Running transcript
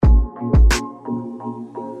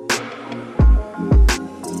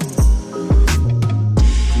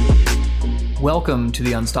Welcome to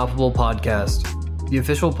the Unstoppable Podcast, the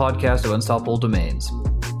official podcast of Unstoppable Domains.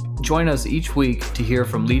 Join us each week to hear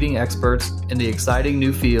from leading experts in the exciting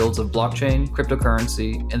new fields of blockchain,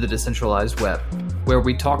 cryptocurrency, and the decentralized web, where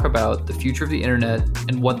we talk about the future of the internet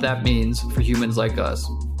and what that means for humans like us.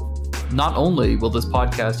 Not only will this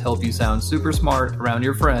podcast help you sound super smart around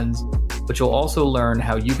your friends, but you'll also learn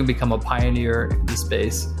how you can become a pioneer in the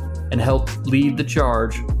space and help lead the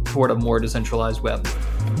charge toward a more decentralized web.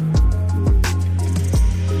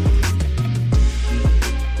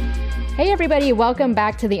 Hey everybody, welcome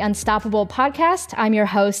back to the Unstoppable Podcast. I'm your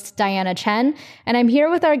host, Diana Chen, and I'm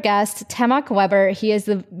here with our guest, Cuautemoc Weber. He is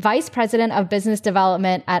the Vice President of Business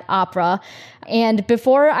Development at Opera. And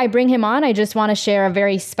before I bring him on, I just want to share a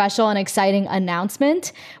very special and exciting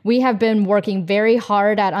announcement. We have been working very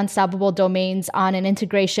hard at Unstoppable Domains on an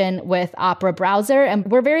integration with Opera browser, and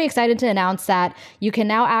we're very excited to announce that you can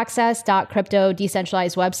now access .crypto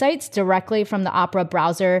decentralized websites directly from the Opera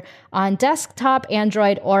browser on desktop,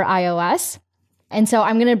 Android, or iOS. And so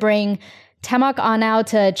I'm going to bring Cuautemoc on now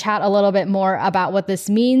to chat a little bit more about what this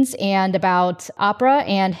means and about Opera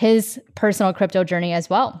and his personal crypto journey as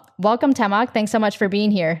well. Welcome, Cuautemoc. Thanks so much for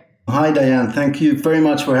being here. Hi, Diane. Thank you very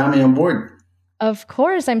much for having me on board. Of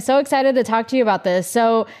course. I'm so excited to talk to you about this.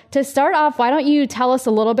 So to start off, why don't you tell us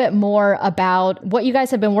a little bit more about what you guys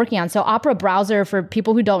have been working on? So Opera browser, for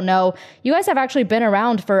people who don't know, you guys have actually been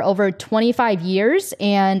around for over 25 years.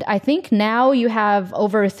 And I think now you have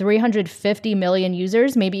over 350 million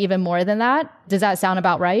users, maybe even more than that. Does that sound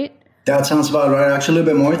about right? That sounds about right. Actually, a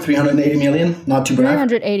little bit more, 380 million, not too bad.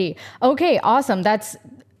 380. Okay, awesome. That's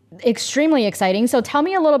extremely exciting. So tell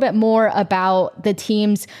me a little bit more about the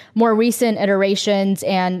team's more recent iterations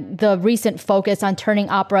and the recent focus on turning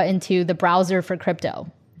Opera into the browser for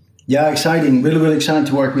crypto. Yeah, exciting. Really, really excited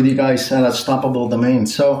to work with you guys at Unstoppable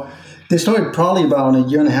Domains. So they started probably about a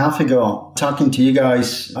year and a half ago, talking to you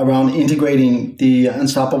guys around integrating the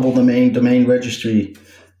Unstoppable domain registry.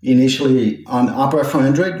 Initially on Opera for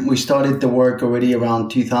Android, we started the work already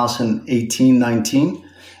around 2018-19.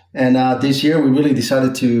 And this year, we really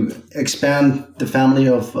decided to expand the family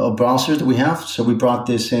of browsers that we have. So we brought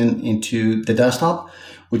this into the desktop,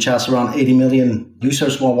 which has around 80 million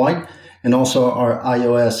users worldwide, and also our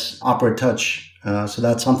iOS Opera Touch. So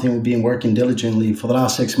that's something we've been working diligently for the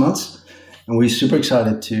last 6 months. And we're super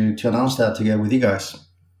excited to announce that together with you guys.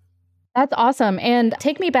 That's awesome. And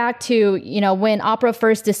take me back to, when Opera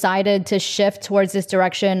first decided to shift towards this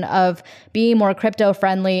direction of being more crypto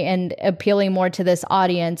friendly and appealing more to this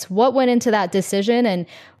audience. What went into that decision and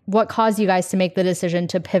what caused you guys to make the decision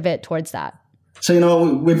to pivot towards that?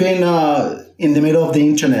 So, we've been in the middle of the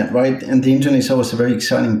internet, right? And the internet is always a very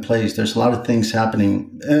exciting place. There's a lot of things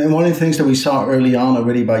happening. And one of the things that we saw early on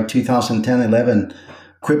already by 2010-11,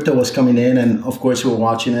 crypto was coming in. And of course, we were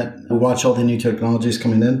watching it. We watched all the new technologies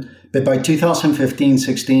coming in. But by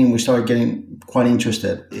 2015-16, we started getting quite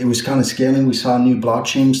interested. It was kind of scaling. We saw new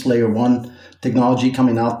blockchains, layer 1 technology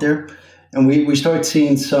coming out there. And we started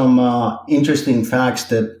seeing some interesting facts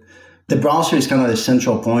that the browser is kind of the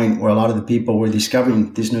central point where a lot of the people were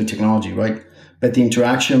discovering this new technology, right? But the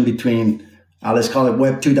interaction between, let's call it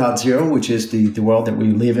Web 2.0, which is the world that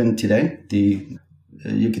we live in today,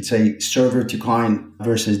 you could say server to client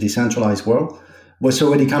versus decentralized world, was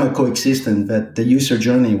already kind of coexistent, but the user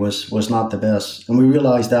journey was not the best. And we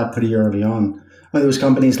realized that pretty early on. There was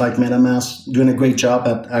companies like MetaMask doing a great job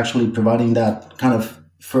at actually providing that kind of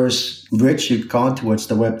first bridge, you could call it, towards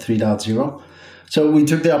the Web 3.0. So we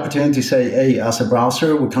took the opportunity to say, hey, as a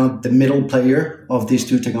browser, we're kind of the middle player of these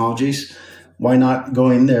two technologies. Why not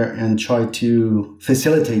go in there and try to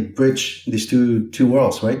facilitate, bridge these two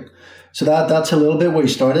worlds, right? So that's a little bit where we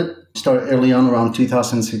started early on around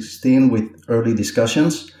 2016 with early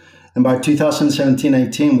discussions. And by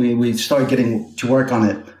 2017-18, we started getting to work on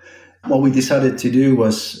it. What we decided to do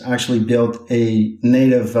was actually build a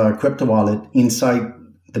native crypto wallet inside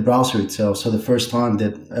the browser itself. So the first time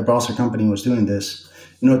that a browser company was doing this,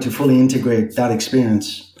 to fully integrate that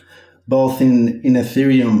experience, both in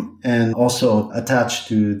Ethereum and also attached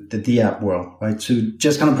to the DApp world, right? So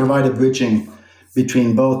just kind of provide a bridging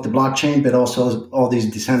between both the blockchain, but also all these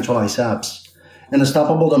decentralized apps. And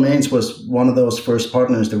Unstoppable Domains was one of those first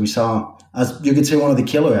partners that we saw as, you could say, one of the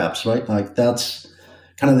killer apps, right? Like that's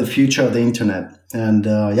kind of the future of the internet. And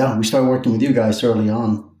we started working with you guys early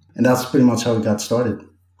on. And that's pretty much how we got started.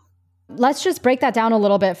 Let's just break that down a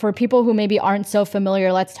little bit for people who maybe aren't so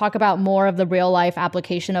familiar. Let's talk about more of the real life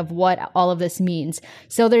application of what all of this means.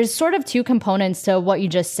 So there's sort of two components to what you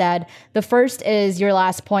just said. The first is your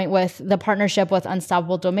last point with the partnership with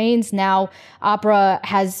Unstoppable Domains. Now Opera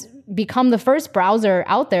has become the first browser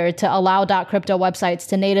out there to allow .crypto websites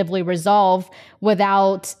to natively resolve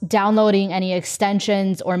without downloading any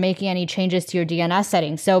extensions or making any changes to your DNS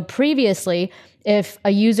settings. So previously, if a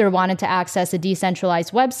user wanted to access a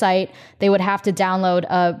decentralized website, they would have to download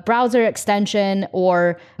a browser extension,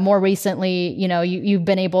 or more recently, you've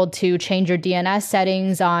been able to change your DNS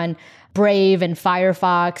settings on Brave and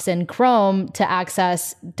Firefox and Chrome to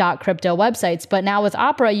access .crypto websites. But now with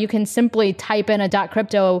Opera, you can simply type in a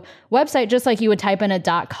 .crypto website just like you would type in a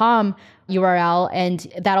 .com URL,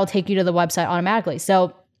 and that'll take you to the website automatically.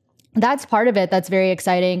 So that's part of it. That's very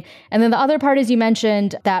exciting. And then the other part is you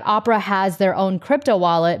mentioned that Opera has their own crypto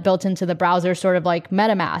wallet built into the browser, sort of like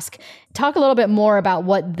MetaMask. Talk a little bit more about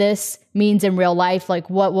what this means in real life. Like,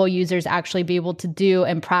 what will users actually be able to do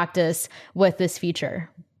and practice with this feature?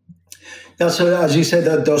 Yeah, so as you said,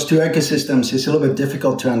 those two ecosystems is a little bit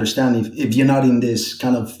difficult to understand if you're not in this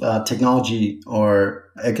kind of technology or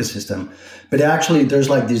ecosystem. But actually, there's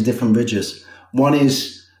like these different bridges. One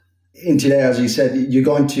is, in today, as you said, you're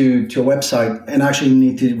going to a website and actually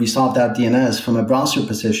need to resolve that DNS from a browser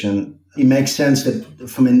position. It makes sense that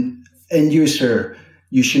from an end user,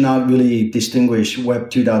 you should not really distinguish Web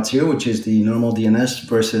 2.0, which is the normal DNS,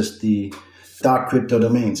 versus the .crypto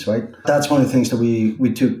domains, right? That's one of the things that we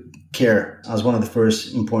took care as one of the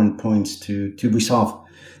first important points to resolve.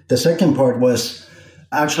 The second part was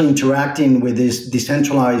actually interacting with this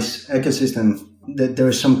decentralized ecosystem. That there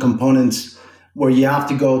are some components where you have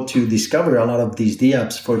to go to discover a lot of these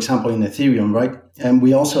DApps, for example, in Ethereum, right? And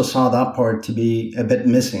we also saw that part to be a bit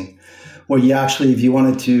missing, where you actually, if you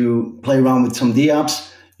wanted to play around with some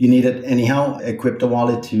DApps, you needed anyhow a crypto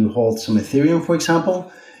wallet to hold some Ethereum, for example.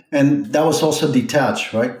 And that was also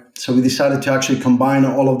detached, right? So we decided to actually combine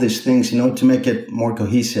all of these things, to make it more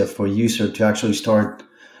cohesive for a user to actually start,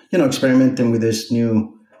 experimenting with this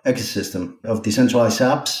new ecosystem of decentralized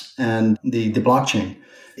apps and the blockchain.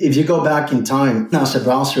 If you go back in time, as a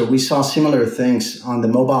browser, we saw similar things on the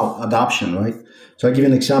mobile adoption, right? So I give you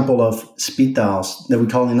an example of speed dials that we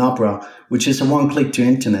call in Opera, which is a one-click to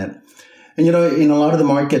internet. And, in a lot of the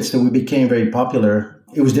markets that we became very popular,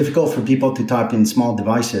 it was difficult for people to type in small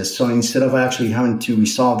devices. So instead of actually having to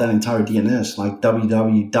resolve that entire DNS, like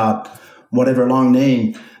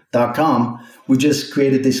www.whateverlongname.com, we just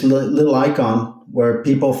created this little icon where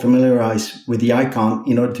people familiarize with the icon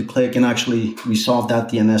in order to click and actually resolve that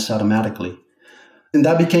DNS automatically. And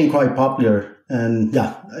that became quite popular. And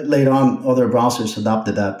later on, other browsers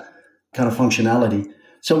adopted that kind of functionality.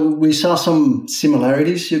 So we saw some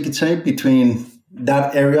similarities, you could say, between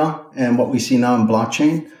that area and what we see now in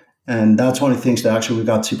blockchain. And that's one of the things that actually we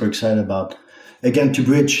got super excited about. Again, to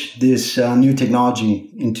bridge this new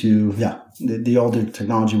technology into the older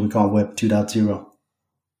technology we call Web 2.0.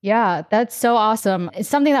 Yeah, that's so awesome. It's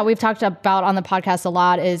something that we've talked about on the podcast a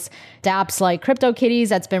lot is dApps like CryptoKitties,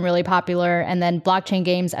 that's been really popular, and then blockchain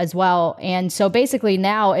games as well. And so basically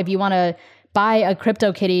now, if you want to buy a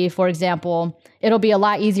CryptoKitty, for example, it'll be a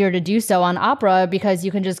lot easier to do so on Opera because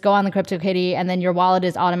you can just go on the CryptoKitty and then your wallet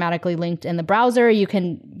is automatically linked in the browser. You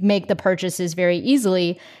can make the purchases very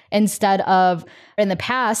easily instead of in the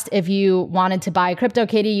past, if you wanted to buy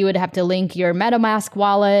CryptoKitty, you would have to link your MetaMask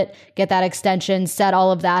wallet, get that extension, set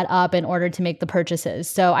all of that up in order to make the purchases.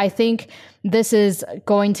 So I think this is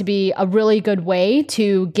going to be a really good way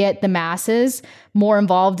to get the masses more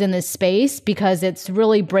involved in this space because it's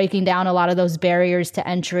really breaking down a lot of those barriers to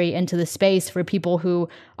entry into the space for people who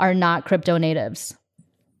are not crypto natives.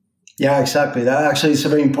 Yeah, exactly. That actually is a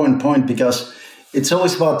very important point because it's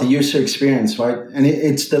always about the user experience, right? And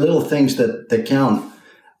it's the little things that count.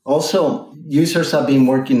 Also, users have been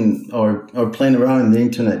working or playing around in the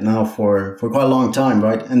internet now for quite a long time,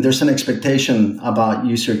 right? And there's an expectation about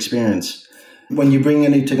user experience. When you bring a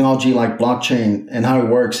new technology like blockchain and how it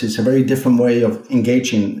works, it's a very different way of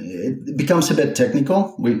engaging. It becomes a bit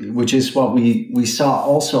technical, which is what we saw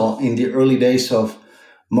also in the early days of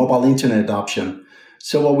mobile internet adoption.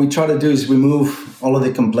 So what we try to do is remove all of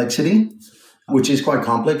the complexity, which is quite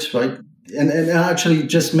complex, right? And actually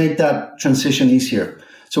just make that transition easier.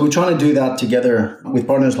 So we're trying to do that together with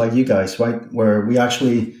partners like you guys, right? Where we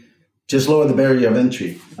actually just lower the barrier of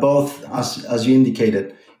entry, both as you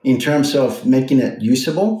indicated, in terms of making it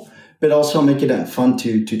usable, but also making it fun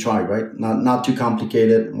to try, right? Not too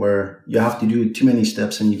complicated where you have to do too many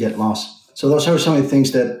steps and you get lost. So those are some of the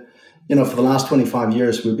things that, for the last 25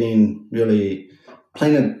 years, we've been really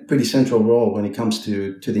playing a pretty central role when it comes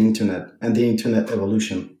to the internet and the internet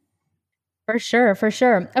evolution. For sure, for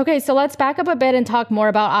sure. Okay, so let's back up a bit and talk more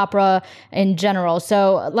about Opera in general.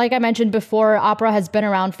 So like I mentioned before, Opera has been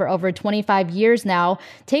around for over 25 years now.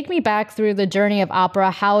 Take me back through the journey of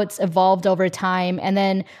Opera, how it's evolved over time, and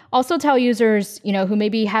then also tell users, who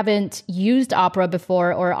maybe haven't used Opera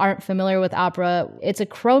before or aren't familiar with Opera, it's a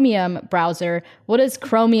Chromium browser. What does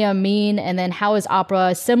Chromium mean? And then how is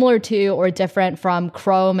Opera similar to or different from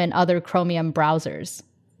Chrome and other Chromium browsers?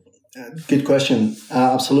 Good question.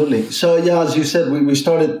 Absolutely. So yeah, as you said, we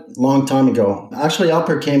started a long time ago. Actually,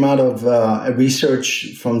 Opera came out of a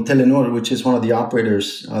research from Telenor, which is one of the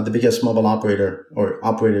operators, the biggest mobile operator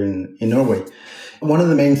in Norway. One of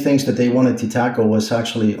the main things that they wanted to tackle was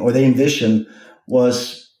they envisioned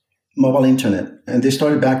was mobile internet. And they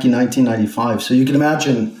started back in 1995. So you can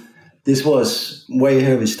imagine this was way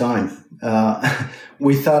ahead of its time.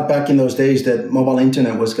 We thought back in those days that mobile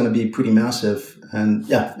internet was going to be pretty massive. And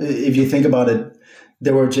yeah, if you think about it,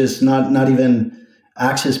 there were just not even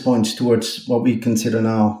access points towards what we consider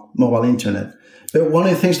now mobile internet. But one of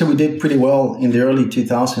the things that we did pretty well in the early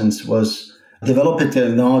 2000s was develop a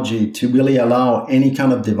technology to really allow any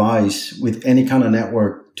kind of device with any kind of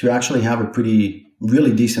network to actually have a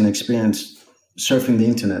really decent experience surfing the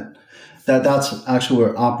internet. That's actually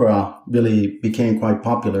where Opera really became quite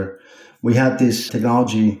popular. We had this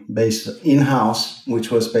technology based in-house,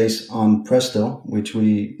 which was based on Presto,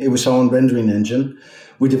 it was our own rendering engine.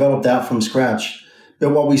 We developed that from scratch.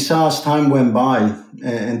 But what we saw as time went by,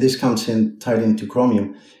 and this comes in tied into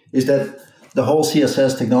Chromium, is that the whole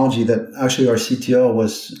CSS technology that actually our CTO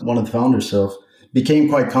was one of the founders of became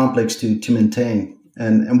quite complex to maintain.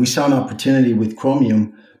 And we saw an opportunity with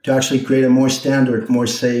Chromium to actually create a more standard, more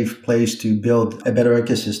safe place to build a better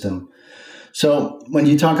ecosystem. So when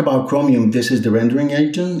you talk about Chromium, this is the rendering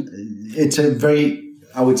engine. It's a very,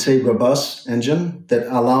 I would say, robust engine that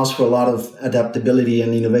allows for a lot of adaptability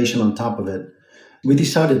and innovation on top of it. We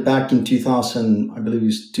decided back in 2000, I believe it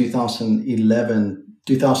was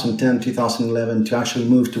 2010, 2011, to actually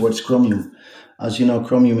move towards Chromium. As you know,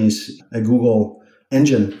 Chromium is a Google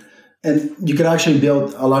engine. And you could actually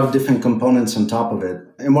build a lot of different components on top of it.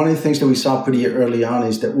 And one of the things that we saw pretty early on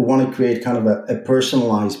is that we want to create kind of a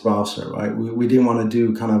personalized browser, right? We didn't want to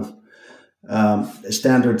do kind of a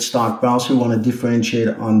standard stock browser. We want to differentiate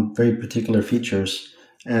on very particular features.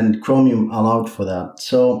 And Chromium allowed for that.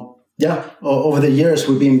 So yeah, over the years,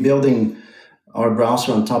 we've been building our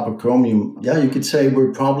browser on top of Chromium. Yeah, you could say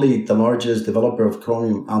we're probably the largest developer of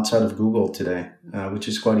Chromium outside of Google today, which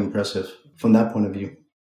is quite impressive from that point of view.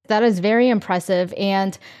 That is very impressive.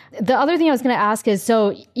 And the other thing I was going to ask is,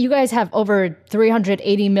 so you guys have over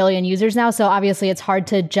 380 million users now. So obviously it's hard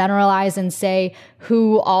to generalize and say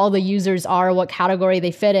who all the users are, what category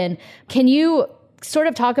they fit in. Can you sort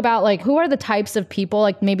of talk about like who are the types of people,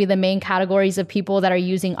 like maybe the main categories of people that are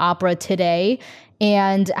using Opera today?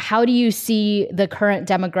 And how do you see the current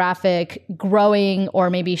demographic growing or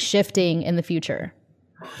maybe shifting in the future?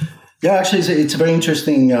 Yeah, actually, it's a very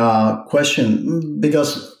interesting question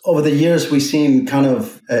because over the years, we've seen kind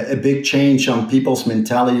of a big change on people's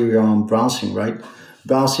mentality around browsing, right?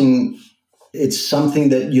 Browsing, it's something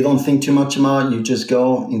that you don't think too much about. You just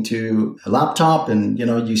go into a laptop and,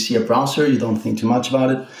 you see a browser. You don't think too much about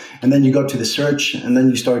it. And then you go to the search and then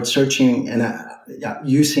you start searching and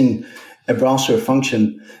using a browser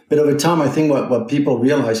function. But over time, I think what people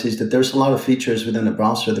realize is that there's a lot of features within a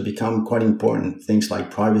browser that become quite important. Things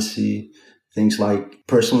like privacy, things like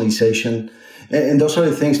personalization. And those are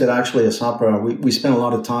the things that actually as Opera, we spent a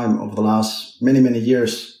lot of time over the last many, many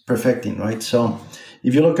years perfecting, right? So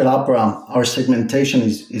if you look at Opera, our segmentation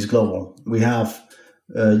is global. We have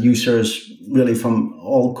users really from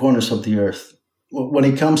all corners of the earth. When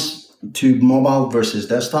it comes to mobile versus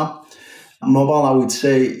desktop, mobile, I would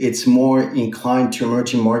say it's more inclined to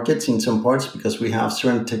emerging markets in some parts because we have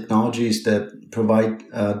certain technologies that provide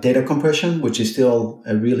data compression, which is still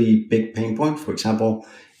a really big pain point. For example,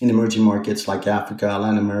 in emerging markets like Africa,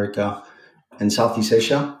 Latin America, and Southeast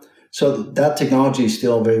Asia. So that technology is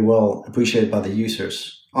still very well appreciated by the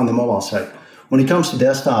users on the mobile side. When it comes to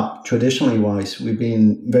desktop, traditionally wise, we've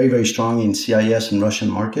been very, very strong in CIS and Russian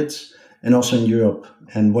markets, and also in Europe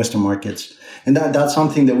and Western markets. And that's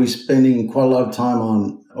something that we're spending quite a lot of time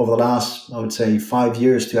on over the last, I would say, 5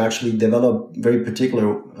 years to actually develop very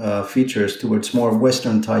particular features towards more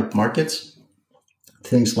Western type markets.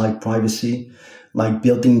 Things like privacy, like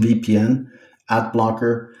built-in VPN, ad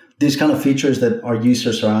blocker, these kind of features that our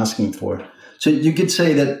users are asking for. So you could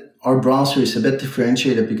say that our browser is a bit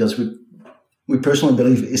differentiated because we personally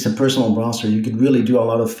believe it's a personal browser. You could really do a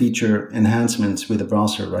lot of feature enhancements with the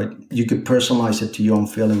browser, right? You could personalize it to your own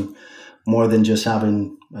feeling more than just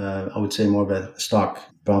having, I would say, more of a stock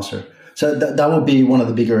browser. So that would be one of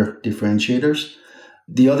the bigger differentiators.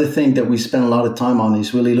 The other thing that we spend a lot of time on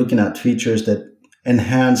is really looking at features that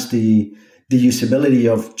enhance the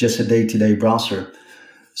usability of just a day-to-day browser.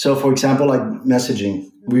 So for example, like messaging,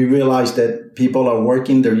 we realized that people are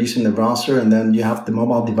working, they're using the browser, and then you have the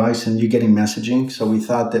mobile device and you're getting messaging. So we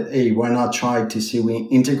thought that, hey, why not try to see we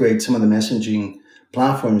integrate some of the messaging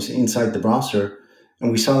platforms inside the browser?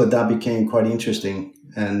 And we saw that became quite interesting.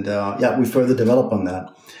 And we further developed on that.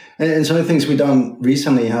 And some of the things we've done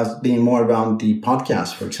recently has been more around the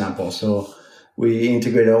podcast, for example. So we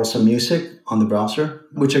integrated also music on the browser,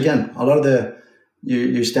 which again, a lot of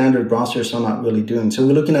your standard browsers are not really doing. So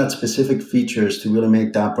we're looking at specific features to really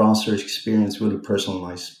make that browser experience really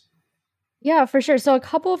personalized. Yeah, for sure. So a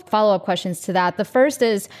couple of follow-up questions to that. The first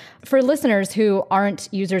is for listeners who aren't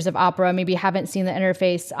users of Opera, maybe haven't seen the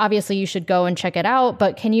interface, obviously you should go and check it out,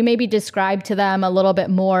 but can you maybe describe to them a little bit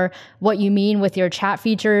more what you mean with your chat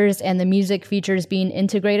features and the music features being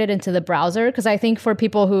integrated into the browser? Because I think for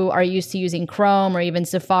people who are used to using Chrome or even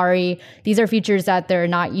Safari, these are features that they're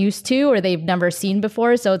not used to or they've never seen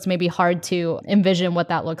before. So it's maybe hard to envision what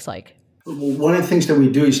that looks like. One of the things that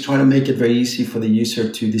we do is try to make it very easy for the user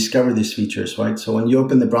to discover these features, right? So when you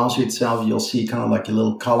open the browser itself, you'll see kind of like a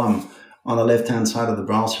little column on the left-hand side of the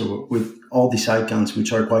browser with all these icons,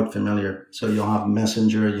 which are quite familiar. So you'll have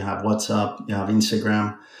Messenger, you have WhatsApp, you have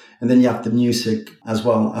Instagram, and then you have the music as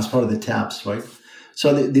well as part of the tabs, right?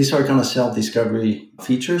 So these are kind of self-discovery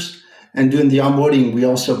features. And during the onboarding, we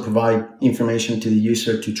also provide information to the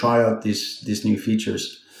user to try out these new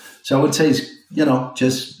features. So I would say,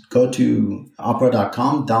 just go to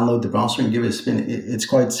opera.com, download the browser and give it a spin. It's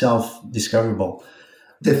quite self-discoverable.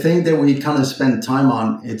 The thing that we kind of spend time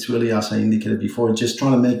on, it's really, as I indicated before, just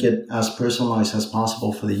trying to make it as personalized as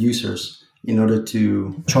possible for the users in order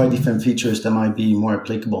to try different features that might be more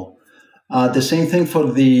applicable. The same thing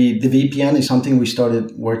for the VPN is something we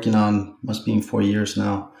started working on, must be in 4 years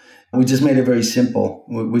now. We just made it very simple.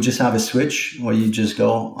 We just have a switch where you just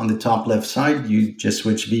go on the top left side, you just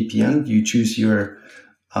switch VPN, you choose your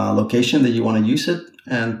location that you want to use it,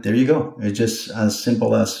 and there you go. It's just as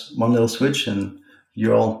simple as one little switch and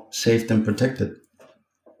you're all safe and protected.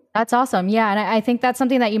 That's awesome. Yeah. And I think that's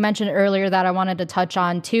something that you mentioned earlier that I wanted to touch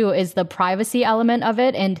on too, is the privacy element of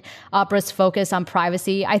it and Opera's focus on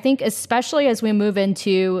privacy. I think especially as we move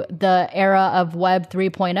into the era of Web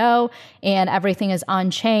 3.0 and everything is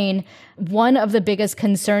on chain, one of the biggest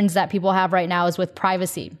concerns that people have right now is with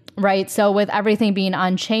privacy, right? So with everything being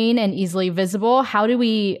on chain and easily visible, how do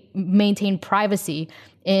we maintain privacy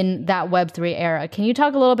in that Web3 era? Can you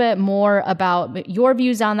talk a little bit more about your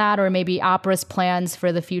views on that, or maybe Opera's plans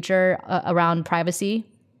for the future around privacy?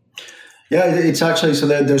 Yeah, it's actually, so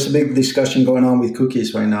there's a big discussion going on with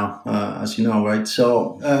cookies right now, as you know, right?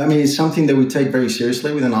 So, it's something that we take very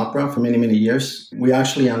seriously within Opera for many, many years. We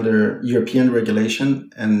actually under European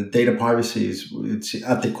regulation, and data privacy it's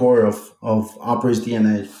at the core of Opera's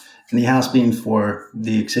DNA, and it has been for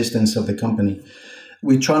the existence of the company.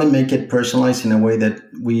 We try to make it personalized in a way that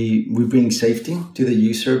we bring safety to the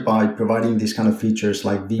user by providing these kind of features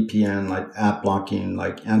like VPN, like app blocking,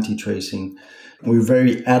 like anti-tracing. We're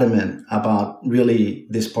very adamant about really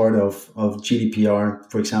this part of GDPR,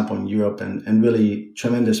 for example, in Europe, and really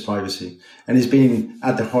tremendous privacy. And it's been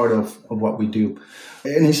at the heart of what we do.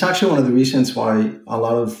 And it's actually one of the reasons why a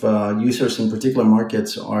lot of users in particular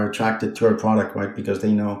markets are attracted to our product, right? Because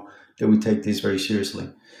they know that we take this very seriously.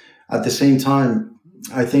 At the same time,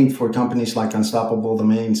 I think for companies like Unstoppable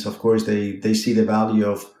Domains, of course, they see the value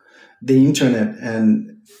of the internet, and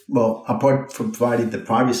well, apart from providing the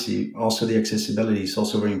privacy, also the accessibility is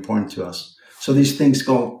also very important to us. So these things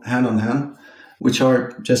go hand on hand, which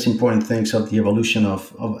are just important things of the evolution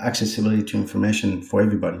of accessibility to information for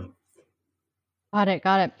everybody. Got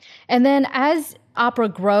it. And then as Opera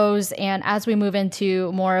grows and as we move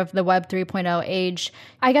into more of the Web 3.0 age,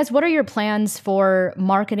 I guess, what are your plans for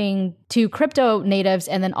marketing to crypto natives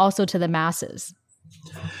and then also to the masses?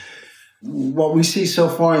 What we see so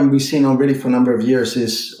far, and we've seen already for a number of years,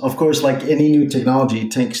 is, of course, like any new technology,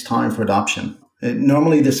 it takes time for adoption.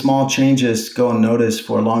 Normally, the small changes go unnoticed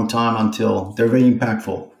for a long time until they're very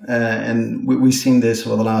impactful. And we've seen this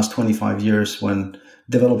over the last 25 years when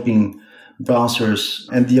developing browsers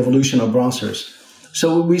and the evolution of browsers.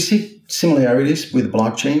 So we see similarities with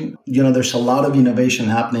blockchain. There's a lot of innovation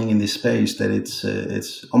happening in this space that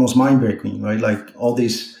it's almost mind-breaking, right? Like all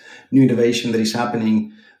this new innovation that is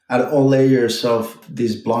happening at all layers of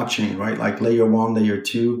this blockchain, right? Like layer 1, layer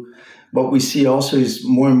 2. What we see also is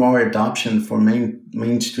more and more adoption for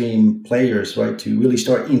mainstream players, right? To really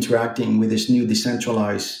start interacting with this new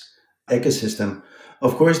decentralized ecosystem.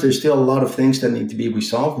 Of course, there's still a lot of things that need to be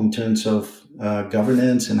resolved in terms of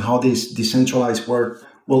governance and how this decentralized work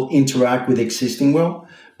will interact with existing world.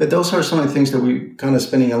 But those are some of the things that we're kind of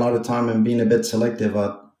spending a lot of time and being a bit selective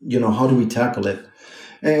at, how do we tackle it?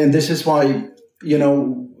 And this is why,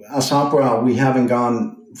 as Opera, we haven't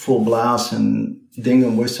gone full blast and ding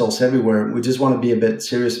and whistles everywhere. We just want to be a bit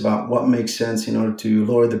serious about what makes sense in order to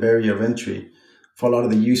lower the barrier of entry for a lot of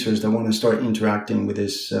the users that want to start interacting with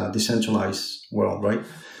this decentralized world, right?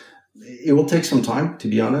 It will take some time, to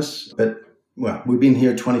be honest, but we've been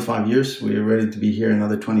here 25 years. We're ready to be here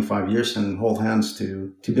another 25 years and hold hands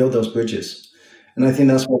to build those bridges. And I think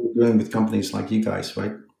that's what we're doing with companies like you guys,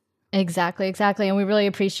 right? Exactly. And we really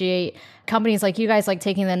appreciate companies like you guys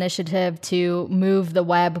taking the initiative to move the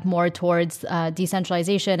web more towards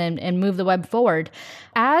decentralization and move the web forward.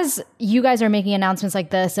 As you guys are making announcements like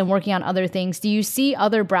this and working on other things, do you see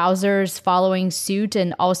other browsers following suit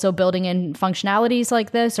and also building in functionalities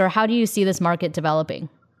like this? Or how do you see this market developing?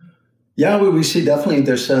 Yeah, we see definitely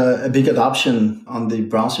there's a big adoption on the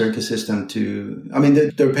browser ecosystem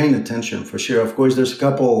they're paying attention for sure. Of course, there's a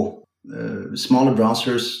couple smaller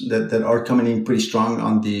browsers that are coming in pretty strong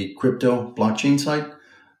on the crypto blockchain side.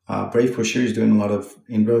 Brave for sure is doing a lot of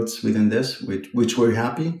inroads within this, which we're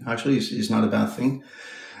happy. Actually, is not a bad thing.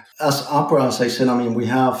 As Opera, as I said, we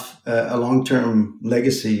have a long-term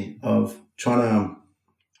legacy of trying to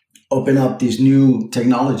open up these new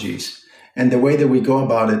technologies. And the way that we go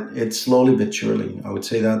about it, it's slowly but surely. I would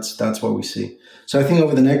say that's what we see. So I think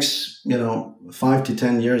over the next 5 to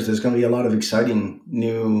 10 years, there's going to be a lot of exciting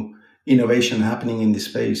new innovation happening in this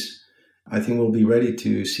space. I think we'll be ready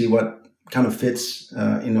to see what kind of fits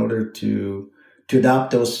in order to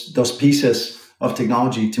adapt those pieces of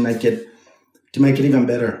technology to make it even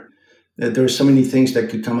better. There are so many things that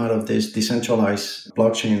could come out of this decentralized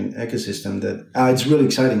blockchain ecosystem that it's really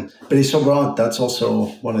exciting. But it's so broad. That's also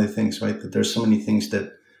one of the things, right? That there's so many things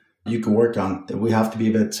that you could work on, that we have to be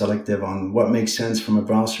a bit selective on what makes sense from a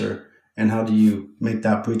browser and how do you make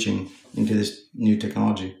that bridging into this new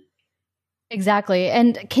technology. Exactly.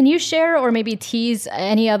 And can you share or maybe tease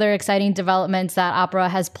any other exciting developments that Opera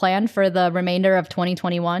has planned for the remainder of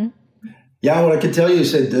 2021? Yeah, what I can tell you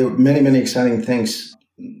is that there are many, many exciting things.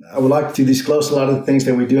 I would like to disclose a lot of the things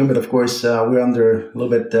that we're doing, but of course, we're under a little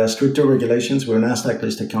bit stricter regulations. We're a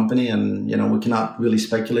NASDAQ-listed company, and we cannot really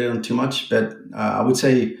speculate on too much. But I would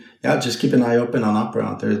say, just keep an eye open on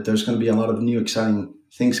Opera. There's going to be a lot of new, exciting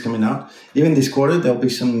things coming out. Even this quarter, there'll be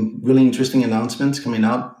some really interesting announcements coming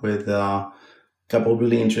out with a couple of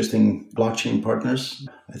really interesting blockchain partners.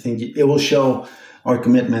 I think it will show our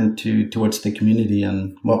commitment towards the community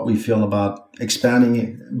and what we feel about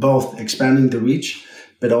expanding the reach,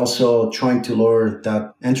 but also trying to lower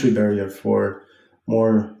that entry barrier for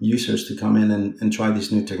more users to come in and try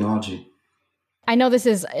this new technology. I know this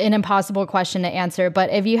is an impossible question to answer,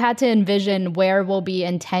 but if you had to envision where we'll be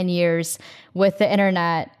in 10 years with the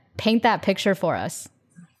internet, paint that picture for us.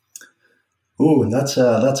 Ooh, that's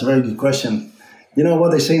a very good question. You know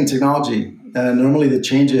what they say in technology, normally the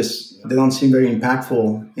changes, they don't seem very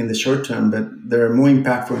impactful in the short term, but they're more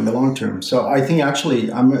impactful in the long term. So I think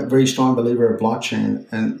actually I'm a very strong believer of blockchain,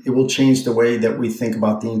 and it will change the way that we think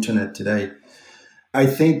about the internet today. I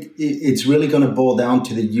think it's really going to boil down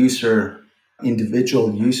to the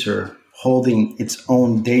individual user holding its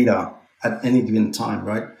own data at any given time,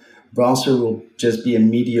 right? Browser will just be a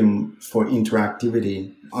medium for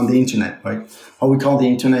interactivity on the internet, right? What we call the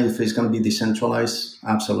internet, if it's going to be decentralized,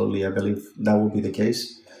 absolutely, I believe that will be the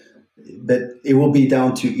case. But it will be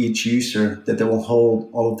down to each user that they will hold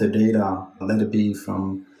all of their data, let it be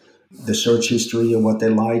from the search history of what they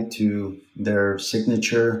like to their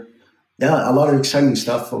signature. Yeah, a lot of exciting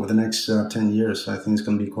stuff over the next 10 years. I think it's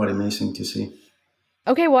going to be quite amazing to see.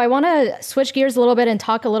 Okay, well, I want to switch gears a little bit and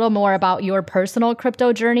talk a little more about your personal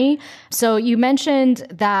crypto journey. So you mentioned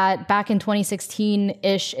that back in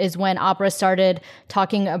 2016-ish is when Opera started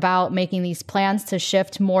talking about making these plans to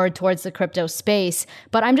shift more towards the crypto space.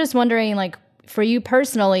 But I'm just wondering, for you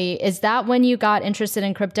personally, is that when you got interested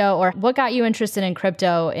in crypto, or what got you interested in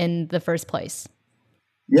crypto in the first place?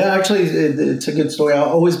 Yeah, actually, it's a good story. I've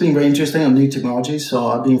always been very interested in new technologies. So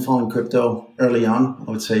I've been following crypto early on,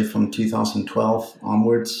 I would say from 2012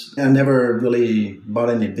 onwards. I never really bought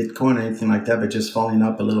any Bitcoin or anything like that, but just following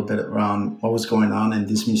up a little bit around what was going on and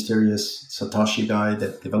this mysterious Satoshi guy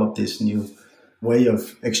that developed this new way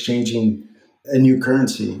of exchanging a new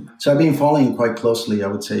currency. So I've been following quite closely, I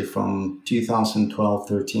would say, from 2012,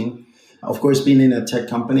 13. Of course, being in a tech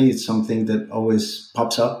company, it's something that always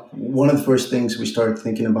pops up. One of the first things we started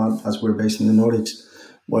thinking about as we're based in the Nordics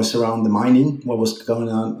was around the mining, what was going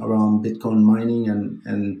on around Bitcoin mining,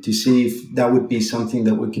 and to see if that would be something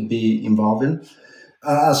that we could be involved in.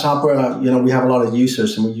 As Opera, we have a lot of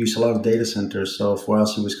users and we use a lot of data centers. So for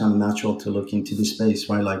us, it was kind of natural to look into this space,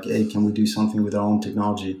 right? Like, hey, can we do something with our own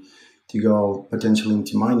technology to go potentially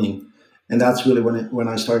into mining? And that's really when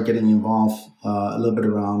I started getting involved a little bit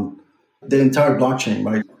around the entire blockchain,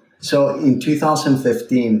 right? So in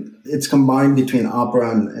 2015, it's combined between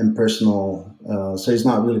Opera and personal. So it's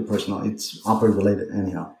not really personal, it's Opera related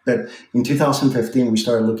anyhow. But in 2015, we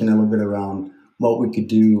started looking a little bit around what we could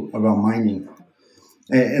do around mining.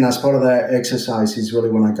 And as part of that exercise is really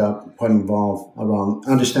when I got quite involved around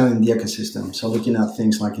understanding the ecosystem. So looking at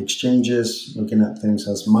things like exchanges, looking at things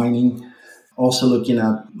as mining, also looking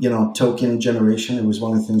at, token generation. It was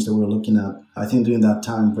one of the things that we were looking at. I think during that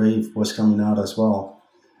time, Brave was coming out as well.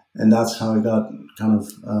 And that's how I got kind of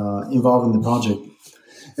involved in the project.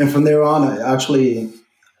 And from there on,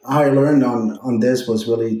 how I learned on this was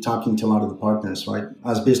really talking to a lot of the partners, right?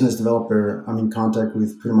 As business developer, I'm in contact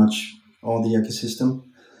with pretty much all the ecosystem.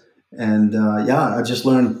 And I just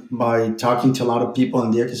learned by talking to a lot of people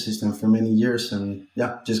in the ecosystem for many years, and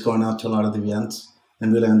just going out to a lot of the events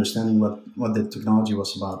and really understanding what the technology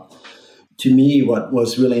was about. To me, what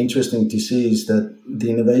was really interesting to see is that the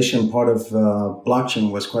innovation part of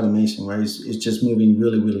blockchain was quite amazing, right? It's just moving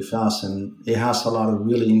really, really fast, and it has a lot of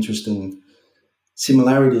really interesting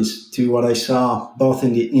similarities to what I saw both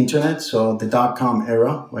in the internet, so the .com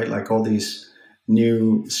era, right? Like all these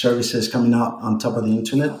new services coming out on top of the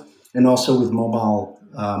internet, and also with mobile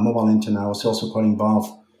internet. I was also quite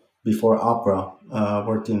involved before Opera,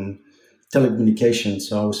 worked in telecommunications,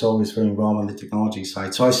 so I was always very involved on the technology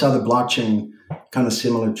side. So I saw the blockchain kind of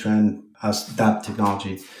similar trend as that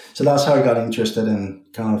technology. So that's how I got interested in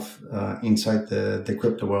kind of inside the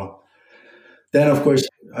crypto world. Then, of course,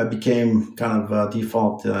 I became kind of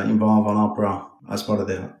default involved on Opera as part of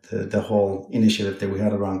the whole initiative that we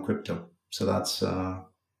had around crypto. So that's how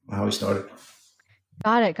we started.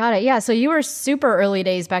 Got it. Yeah. So you were super early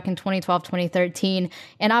days back in 2012, 2013.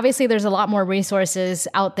 And obviously there's a lot more resources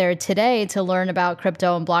out there today to learn about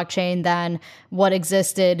crypto and blockchain than what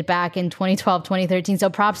existed back in 2012, 2013. So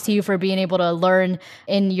props to you for being able to learn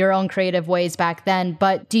in your own creative ways back then.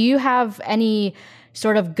 But do you have any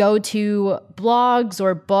sort of go-to blogs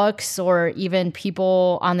or books or even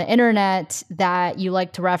people on the internet that you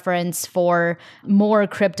like to reference for more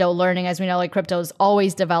crypto learning? As we know, like crypto is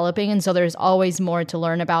always developing, and so there's always more to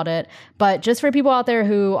learn about it. But just for people out there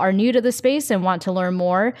who are new to the space and want to learn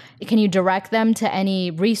more, can you direct them to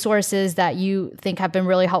any resources that you think have been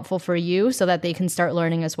really helpful for you so that they can start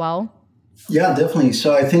learning as well? Yeah, definitely.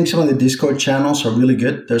 So I think some of the Discord channels are really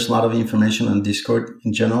good. There's a lot of information on Discord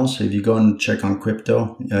in general. So if you go and check on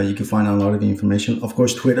crypto, you can find a lot of information. Of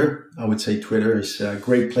course, Twitter. I would say Twitter is a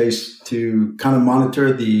great place to kind of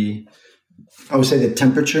monitor the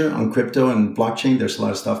temperature on crypto and blockchain. There's a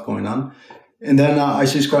lot of stuff going on. And then I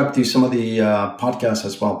subscribe to some of the podcasts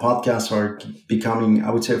as well. Podcasts are becoming, I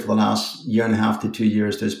would say for the last year and a half to 2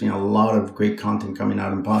 years, there's been a lot of great content coming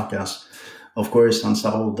out in podcasts. Of course,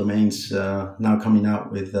 Unstoppable Domains now coming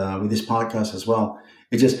out with this podcast as well.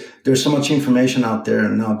 There's so much information out there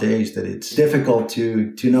nowadays that it's difficult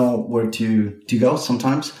to know where to go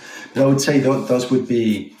sometimes. But I would say those would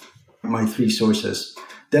be my three sources.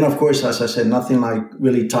 Then, of course, as I said, nothing like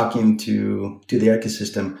really talking to the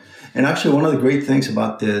ecosystem. And actually, one of the great things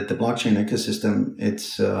about the blockchain ecosystem,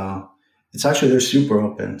 it's actually, they're super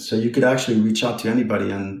open. So you could actually reach out to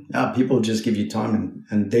anybody, and people just give you time,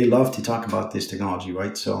 and they love to talk about this technology,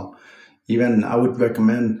 right? So even I would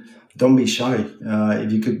recommend, don't be shy.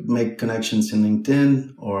 If you could make connections in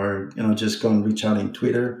LinkedIn, or just go and reach out in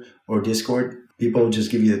Twitter or Discord, people will just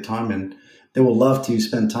give you the time, and they will love to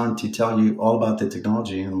spend time to tell you all about the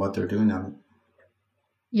technology and what they're doing on it.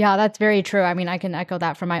 Yeah, that's very true. I mean, I can echo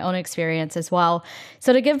that from my own experience as well.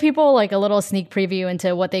 So to give people like a little sneak preview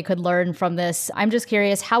into what they could learn from this, I'm just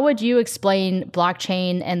curious, how would you explain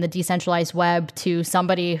blockchain and the decentralized web to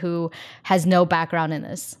somebody who has no background in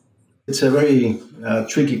this? It's a very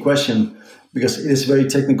tricky question because it is a very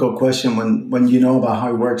technical question when you know about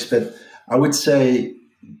how it works. But I would say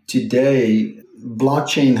today,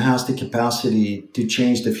 blockchain has the capacity to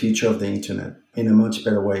change the future of the internet in a much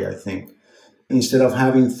better way, I think. Instead of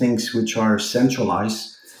having things which are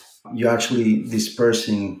centralized, you're actually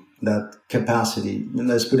dispersing that capacity. And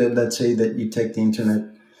let's say that you take the internet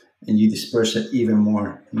and you disperse it even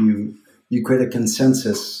more. You create a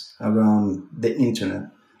consensus around the internet,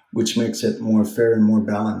 which makes it more fair and more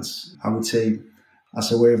balanced. I would say, as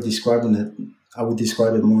a way of describing it, I would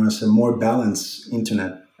describe it more as a more balanced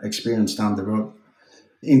internet experience down the road.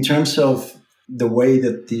 In terms of the way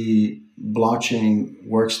that the blockchain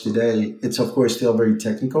works today, it's of course still very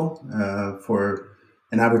technical. For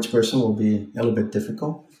an average person will be a little bit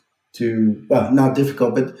difficult to, well, not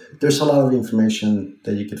difficult, but there's a lot of information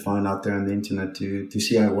that you could find out there on the internet to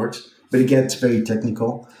see how it works. But it gets very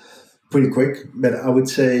technical pretty quick. But I would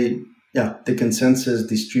say, yeah, the consensus,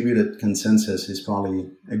 distributed consensus is probably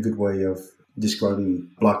a good way of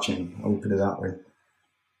describing blockchain. I would put it that way.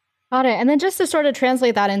 Got it. And then just to sort of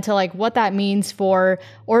translate that into like what that means for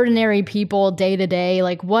ordinary people day to day,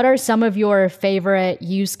 like what are some of your favorite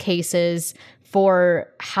use cases for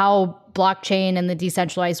how blockchain and the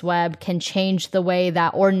decentralized web can change the way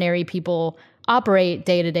that ordinary people operate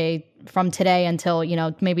day to day from today until,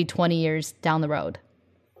 maybe 20 years down the road?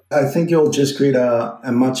 I think you'll just create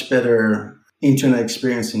a much better internet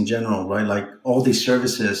experience in general, right? Like all these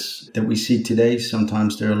services that we see today,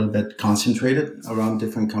 sometimes they're a little bit concentrated around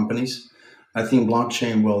different companies. I think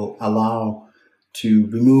blockchain will allow to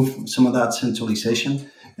remove some of that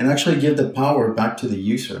centralization and actually give the power back to the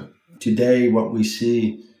user. Today, what we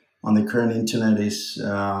see on the current internet is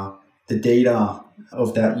the data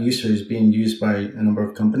of that user is being used by a number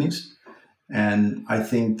of companies. And I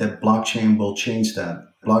think that blockchain will change that.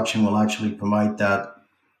 Blockchain will actually provide that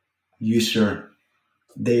user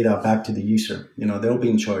data back to the user. They'll be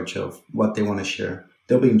in charge of what they want to share.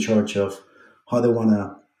 They'll be in charge of how they want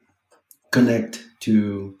to connect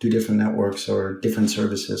to different networks or different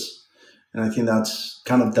services. And I think that's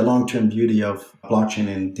kind of the long-term beauty of blockchain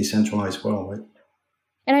in decentralized world, right?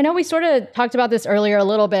 And I know we sort of talked about this earlier a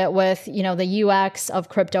little bit with, the UX of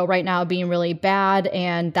crypto right now being really bad.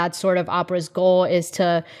 And that's sort of Opera's goal is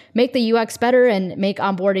to make the UX better and make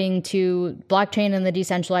onboarding to blockchain and the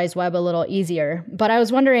decentralized web a little easier. But I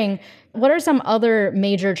was wondering, what are some other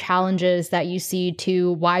major challenges that you see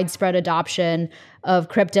to widespread adoption of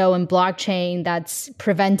crypto and blockchain that's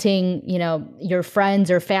preventing, your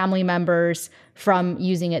friends or family members from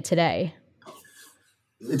using it today?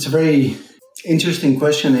 It's a very interesting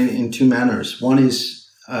question in two manners. One is,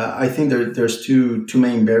 I think there's two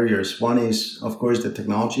main barriers. One is, of course, the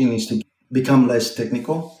technology needs to become less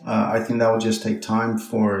technical. I think that will just take time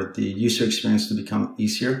for the user experience to become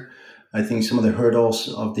easier. I think some of the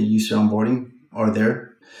hurdles of the user onboarding are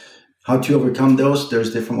there. How to overcome those,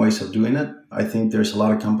 there's different ways of doing it. I think there's a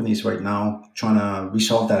lot of companies right now trying to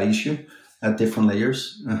resolve that issue at different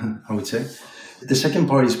layers, I would say. The second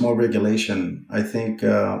part is more regulation. I think,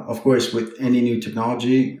 of course, with any new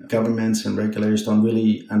technology, governments and regulators don't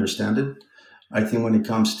really understand it. I think when it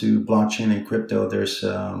comes to blockchain and crypto, there's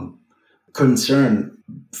concern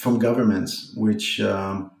from governments, which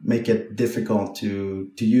make it difficult to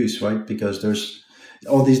use, right? Because there's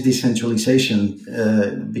all this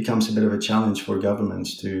decentralization becomes a bit of a challenge for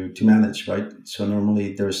governments to manage, right? So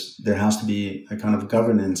normally there has to be a kind of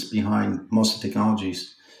governance behind most of the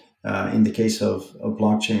technologies. In the case of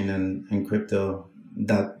blockchain and crypto,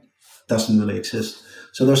 that doesn't really exist.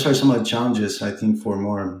 So those are some of the challenges, I think, for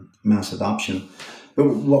more mass adoption. But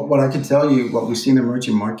what I can tell you, what we see in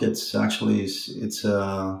emerging markets actually is it's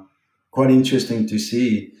quite interesting to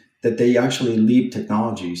see that they actually lead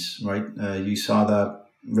technologies, right? You saw that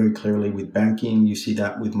very clearly with banking. You see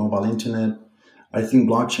that with mobile internet. I think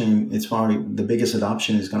blockchain, it's probably the biggest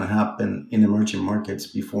adoption is going to happen in emerging markets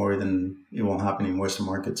before then it will happen in Western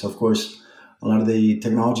markets. Of course, a lot of the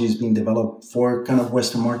technology is being developed for kind of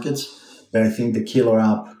Western markets, but I think the killer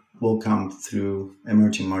app will come through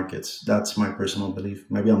emerging markets. That's my personal belief.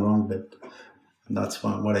 Maybe I'm wrong, but that's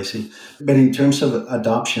what I see. But in terms of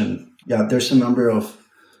adoption, yeah, there's a number of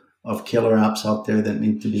killer apps out there that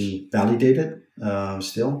need to be validated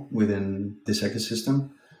still within this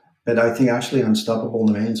ecosystem. But I think actually Unstoppable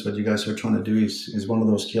Domains, what you guys are trying to do is one of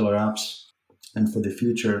those killer apps. And for the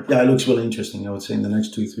future, yeah, it looks really interesting, I would say, in the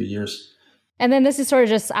next 2-3 years. And then this is sort of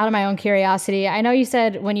just out of my own curiosity. I know you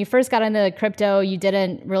said when you first got into crypto, you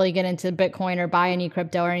didn't really get into Bitcoin or buy any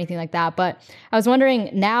crypto or anything like that. But I was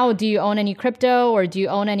wondering now, do you own any crypto or do you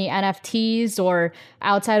own any NFTs, or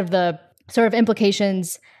outside of the sort of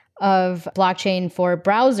implications of blockchain for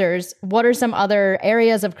browsers, what are some other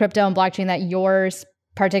areas of crypto and blockchain that you're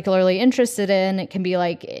particularly interested in? It can be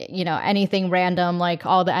like, anything random, like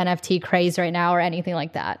all the NFT craze right now or anything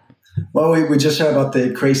like that. Well, we just heard about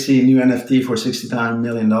the crazy new NFT for $69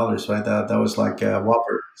 million, right? That was like a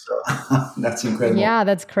whopper. So that's incredible. Yeah,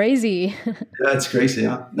 that's crazy. That's crazy,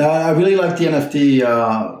 yeah. No, I really like the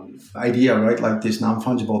NFT idea, right? Like these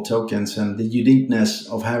non-fungible tokens and the uniqueness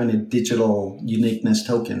of having a digital uniqueness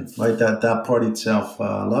token, right? That part itself,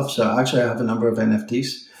 I love. So actually I have a number of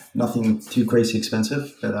NFTs. Nothing too crazy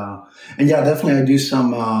expensive, but and yeah, definitely I do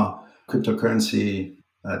some cryptocurrency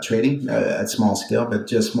trading at small scale, but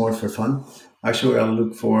just more for fun. actually what I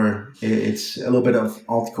look for, it's a little bit of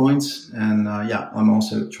altcoins. And I'm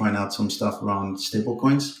also trying out some stuff around stable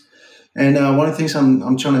coins. And one of the things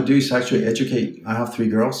I'm trying to do is actually educate. I have 3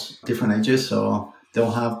 girls, different ages, so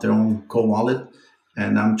they'll have their own cold wallet.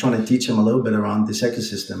 And I'm trying to teach them a little bit around this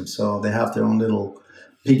ecosystem. So they have their own little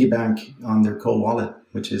piggy bank on their cold wallet,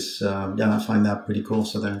 which is, I find that pretty cool.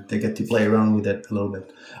 So they get to play around with it a little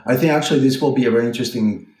bit. I think actually this will be a very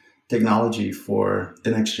interesting technology for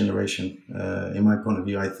the next generation. In my point of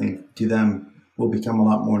view, I think to them will become a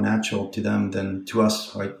lot more natural to them than to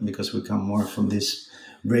us, right? Because we come more from this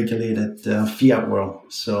regulated fiat world.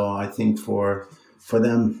 So I think for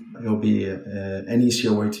them, it will be an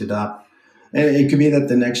easier way to adopt. And it could be that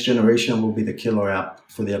the next generation will be the killer app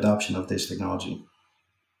for the adoption of this technology.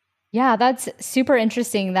 Yeah, that's super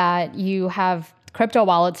interesting that you have crypto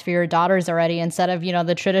wallets for your daughters already instead of,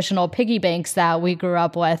 the traditional piggy banks that we grew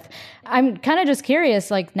up with. I'm kind of just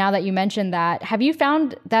curious, like now that you mentioned that, have you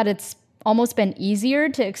found that it's almost been easier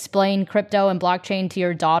to explain crypto and blockchain to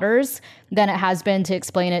your daughters than it has been to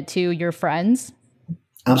explain it to your friends?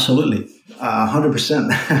 Absolutely.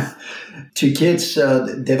 100%. To kids,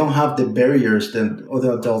 they don't have the barriers that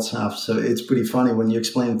other adults have. So it's pretty funny when you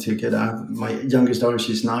explain to a kid. My youngest daughter,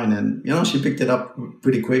 she's 9, and she picked it up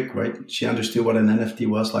pretty quick, right? She understood what an NFT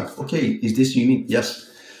was. Like, okay, is this unique? Yes.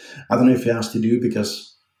 I don't know if it has to do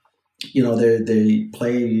because they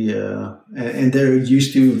play and they're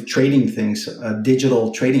used to trading things,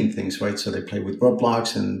 digital trading things, right? So they play with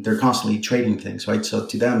Roblox and they're constantly trading things, right? So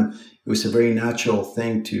to them, it was a very natural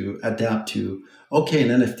thing to adapt to. Okay, an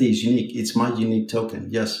NFT is unique. It's my unique token.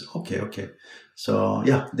 Yes. Okay. So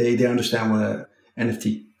they understand what an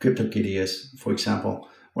NFT CryptoKitty is, for example.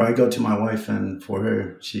 Where I go to my wife and for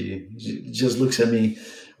her, she just looks at me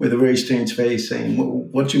with a very strange face saying,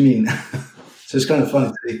 what do you mean? So it's kind of fun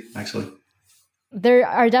to see, actually. There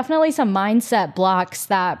are definitely some mindset blocks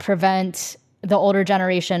that prevent the older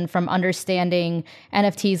generation from understanding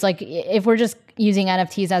NFTs. Like if we're just using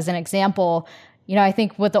NFTs as an example, I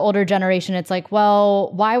think with the older generation, it's like,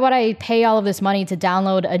 well, why would I pay all of this money to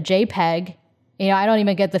download a JPEG? I don't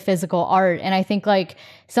even get the physical art. And I think like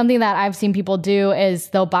something that I've seen people do is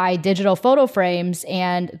they'll buy digital photo frames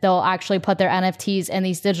and they'll actually put their NFTs in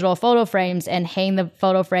these digital photo frames and hang the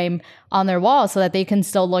photo frame on their wall so that they can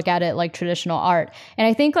still look at it like traditional art. And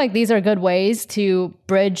I think like these are good ways to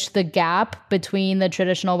bridge the gap between the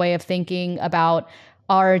traditional way of thinking about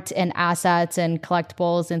art and assets and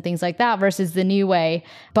collectibles and things like that versus the new way.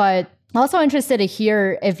 But also interested to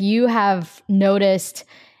hear if you have noticed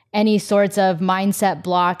any sorts of mindset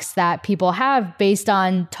blocks that people have based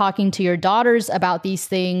on talking to your daughters about these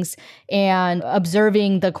things and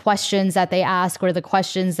observing the questions that they ask or the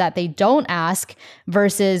questions that they don't ask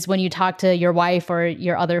versus when you talk to your wife or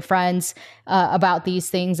your other friends about these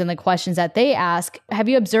things and the questions that they ask. Have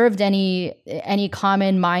you observed any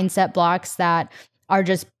common mindset blocks that are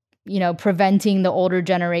just preventing the older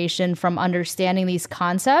generation from understanding these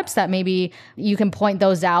concepts that maybe you can point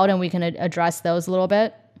those out and we can address those a little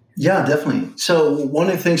bit? Yeah, definitely. So one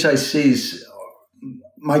of the things I see is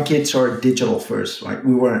my kids are digital first, right?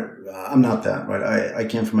 I'm not that, right? I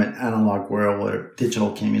came from an analog world where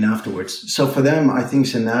digital came in afterwards. So for them, I think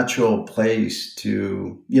it's a natural place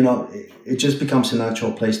to, it just becomes a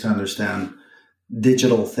natural place to understand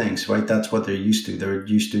digital things, right? That's what they're used to. They're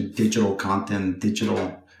used to digital content,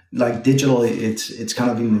 digital, it's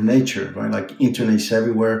kind of in their nature, right? Like internet is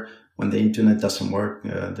everywhere. When the internet doesn't work,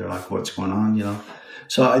 they're like, what's going on,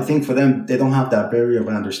 So I think for them, they don't have that barrier of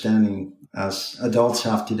understanding as adults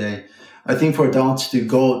have today. I think for adults to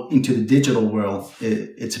go into the digital world,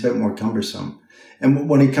 it's a bit more cumbersome. And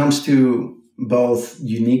when it comes to both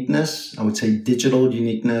uniqueness, I would say digital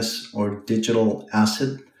uniqueness or digital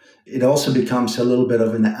asset, it also becomes a little bit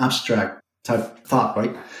of an abstract type thought,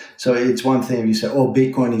 right? So it's one thing if you say, oh,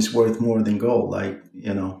 Bitcoin is worth more than gold.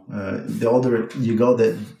 The older you go,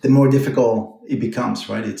 the more difficult it becomes,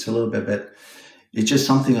 right? It's a little bit it's just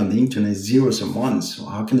something on the internet, zeros and ones.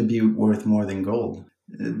 How can it be worth more than gold?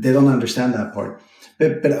 They don't understand that part.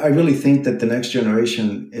 But I really think that the next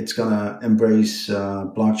generation, it's going to embrace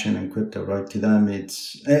blockchain and crypto, right? To them,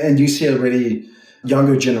 and you see already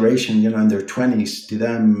younger generation, in their 20s, to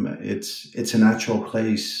them, it's a natural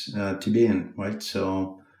place to be in, right?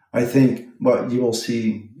 So I think what you will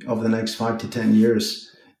see over the next 5 to 10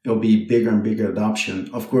 years, it'll be bigger and bigger adoption.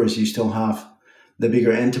 Of course, you still have the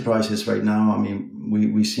bigger enterprises right now. I mean,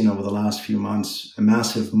 we've seen over the last few months a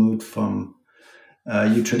massive move from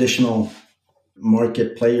your traditional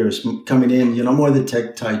market players coming in, more the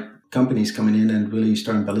tech type companies coming in and really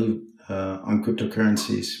starting to believe on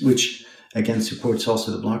cryptocurrencies, which again supports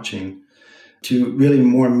also the blockchain. to really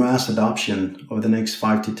more mass adoption over the next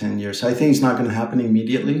 5 to 10 years. I think it's not going to happen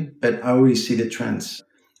immediately, but I already see the trends.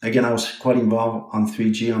 Again, I was quite involved on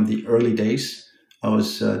 3G on the early days. I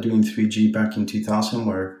was doing 3G back in 2000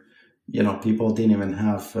 where, people didn't even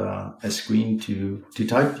have a screen to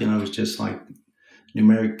type. It was just like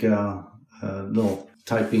numeric little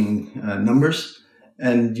typing numbers.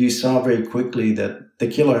 And you saw very quickly that the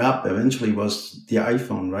killer app eventually was the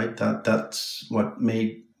iPhone, right? That's what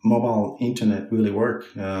made mobile internet really work.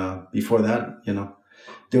 Before that,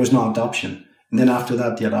 there was no adoption. And then after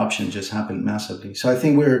that, the adoption just happened massively. So I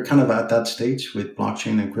think we're kind of at that stage with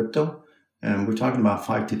blockchain and crypto. And we're talking about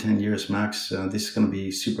 5 to 10 years max. This is going to be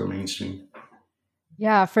super mainstream.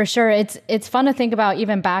 Yeah, for sure. It's fun to think about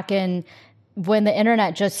even back in when the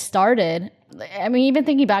internet just started. I mean, even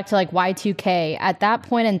thinking back to like Y2K, at that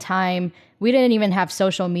point in time, we didn't even have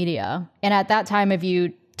social media. And at that time, if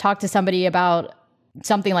you talk to somebody about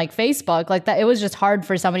something like Facebook, like that, it was just hard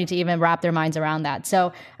for somebody to even wrap their minds around that.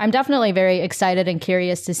 So I'm definitely very excited and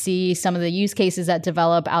curious to see some of the use cases that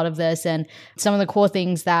develop out of this and some of the cool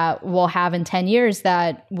things that we'll have in 10 years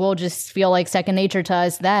that will just feel like second nature to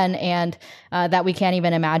us then and that we can't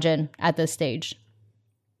even imagine at this stage.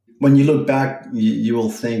 When you look back, you will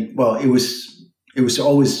think, well, it was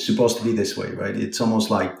always supposed to be this way, right? It's almost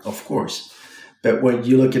like, of course. But when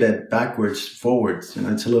you look at it backwards, forwards,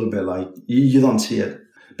 it's a little bit like you don't see it.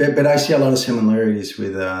 But I see a lot of similarities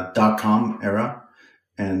with .com era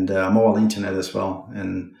and mobile internet as well.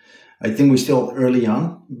 And I think we're still early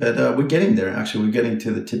on, but we're getting there. Actually, we're getting to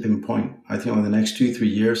the tipping point. I think over the next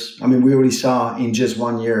 2-3 years. I mean, we already saw in just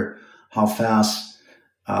 1 year how fast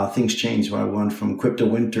things change. Right? We went from crypto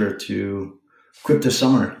winter to crypto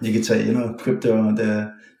summer. You could say, crypto,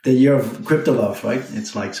 the year of crypto love, right?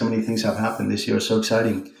 It's like so many things have happened this year. It's so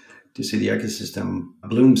exciting to see the ecosystem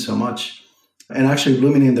bloom so much and actually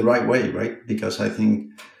blooming in the right way, right? Because I think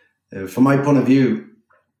from my point of view,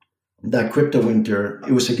 that crypto winter,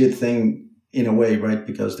 it was a good thing in a way, right?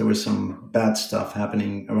 Because there was some bad stuff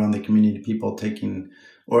happening around the community, people taking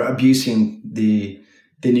or abusing the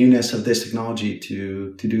newness of this technology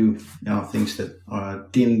to do things that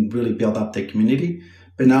didn't really build up the community.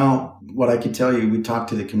 But now, what I can tell you, we talk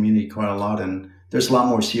to the community quite a lot, and there's a lot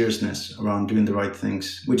more seriousness around doing the right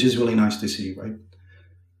things, which is really nice to see, right?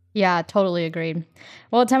 Yeah, totally agreed.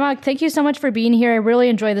 Well, Cuautemoc, thank you so much for being here. I really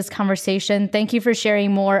enjoyed this conversation. Thank you for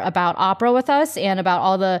sharing more about Opera with us and about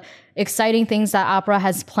all the exciting things that Opera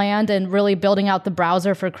has planned and really building out the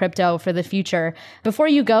browser for crypto for the future. Before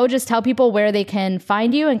you go, just tell people where they can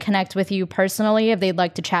find you and connect with you personally if they'd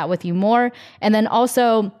like to chat with you more. And then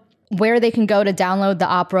also where they can go to download the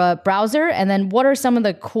Opera browser, and then what are some of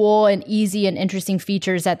the cool and easy and interesting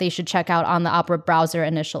features that they should check out on the Opera browser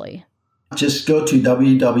initially? Just go to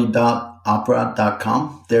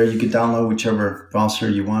www.opera.com. There you can download whichever browser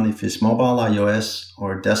you want, if it's mobile, iOS,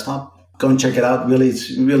 or desktop. Go and check it out. Really,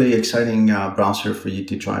 it's a really exciting browser for you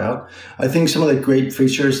to try out. I think some of the great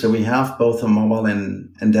features that we have, both on mobile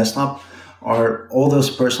and desktop, are all those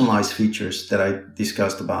personalized features that I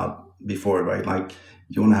discussed about before, right? Like,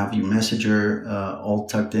 you want to have your messenger all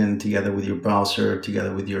tucked in together with your browser,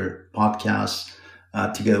 together with your podcast,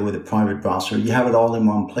 together with a private browser. You have it all in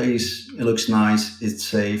one place. It looks nice. It's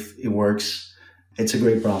safe. It works. It's a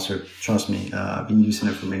great browser. Trust me. I've been using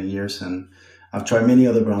it for many years, and I've tried many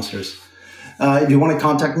other browsers. If you want to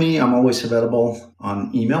contact me, I'm always available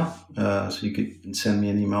on email. So you could send me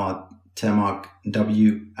an email at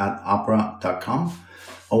cuautemocw@opera.com.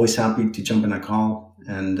 Always happy to jump in a call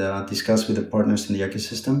and discuss with the partners in the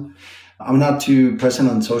ecosystem. I'm not too present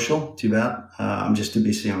on social, too bad. I'm just too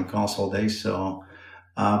busy on calls all day. So,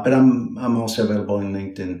 but I'm also available in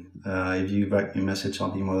LinkedIn. If you write me a message, I'll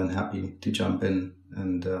be more than happy to jump in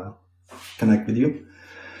and connect with you.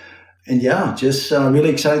 And yeah, just really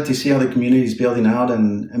excited to see how the community is building out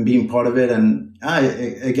and being part of it. And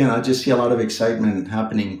I just see a lot of excitement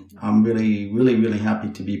happening. I'm really, really, really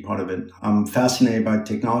happy to be part of it. I'm fascinated by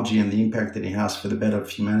technology and the impact that it has for the better of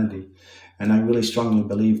humanity. And I really strongly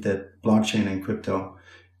believe that blockchain and crypto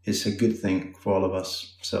is a good thing for all of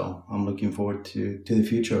us. So I'm looking forward to the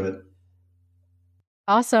future of it.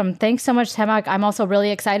 Awesome. Thanks so much, Cuautemoc. I'm also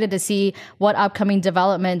really excited to see what upcoming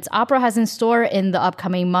developments Opera has in store in the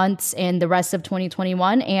upcoming months and the rest of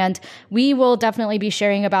 2021. And we will definitely be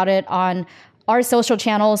sharing about it on our social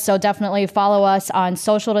channels. So definitely follow us on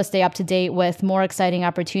social to stay up to date with more exciting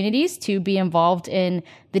opportunities to be involved in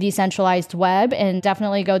the decentralized web. And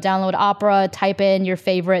definitely go download Opera, type in your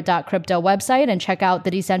favorite .crypto website, and check out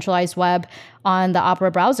the decentralized web on the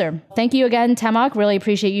Opera browser. Thank you again, Cuautemoc. Really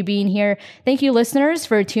appreciate you being here. Thank you, listeners,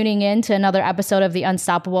 for tuning in to another episode of the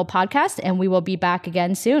Unstoppable podcast. And we will be back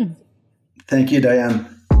again soon. Thank you, Diane.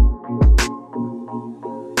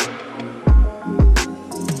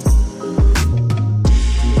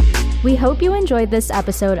 We hope you enjoyed this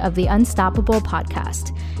episode of the Unstoppable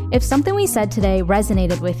podcast. If something we said today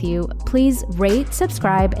resonated with you, please rate,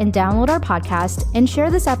 subscribe, and download our podcast and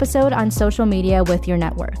share this episode on social media with your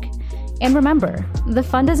network. And remember, the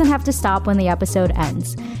fun doesn't have to stop when the episode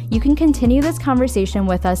ends. You can continue this conversation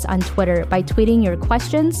with us on Twitter by tweeting your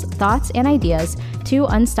questions, thoughts, and ideas to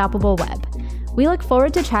Unstoppable Web. We look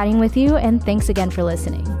forward to chatting with you, and thanks again for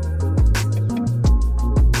listening.